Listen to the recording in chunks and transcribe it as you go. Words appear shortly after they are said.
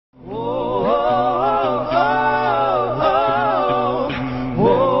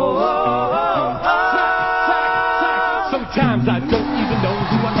Sometimes I don't even know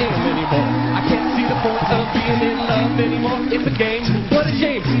who I am anymore. I can't see the point of being in love anymore. It's a game, what a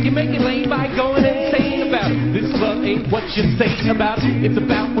shame. You make it lame by going insane about it. This love ain't what you say about it. It's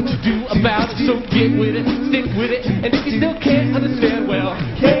about what you do about it. So get with it, stick with it. And if you still can't understand, well,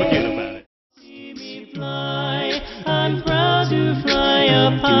 forget about it. See me fly, I'm proud to fly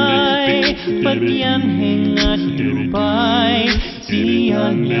up high. 不因輕壓搖擺，只因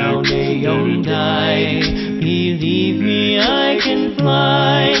有你擁戴。Believe me, I can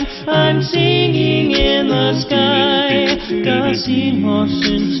fly. I'm singing in the sky. 假使我算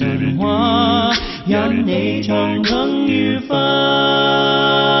神話，因你創更愉快。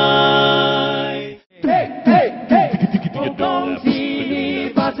恭喜你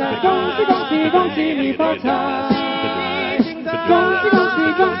發財，恭喜恭喜恭喜你發財，恭喜恭喜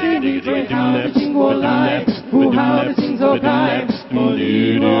恭喜你最好的醒過來，不好的請走開，我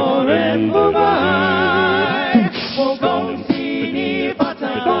與我人不敗。我恭喜你發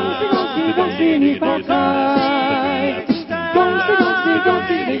財，恭喜恭喜恭喜你發財，恭喜恭喜恭喜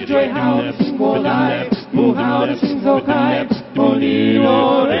你最好的醒過來，不好的請走開，我與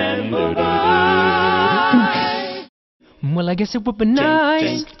我人不敗。Well, I guess it would be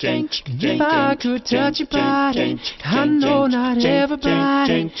nice if I could touch your body. I know not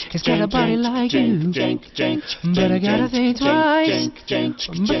everybody has got a body like you, but I gotta think twice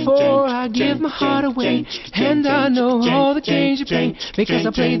before I give my heart away. And I know all the games you play because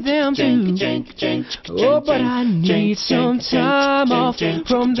I played them too. Oh, but I need some time off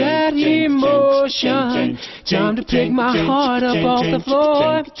from that emotion, time to pick my heart up off the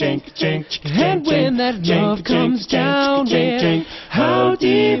floor. And when that love comes down with how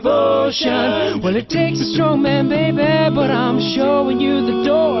devotion, well, it takes a strong man, baby, but I'm showing you the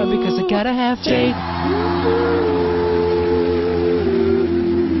door because I gotta have faith.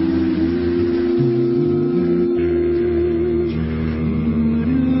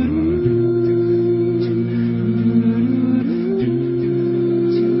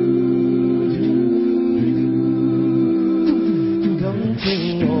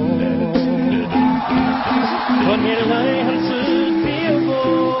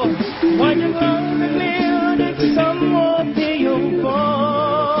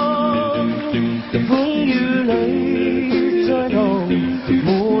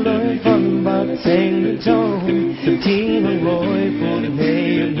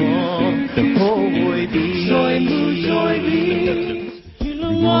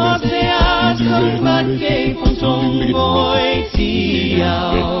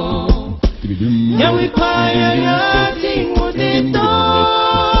 Now we pay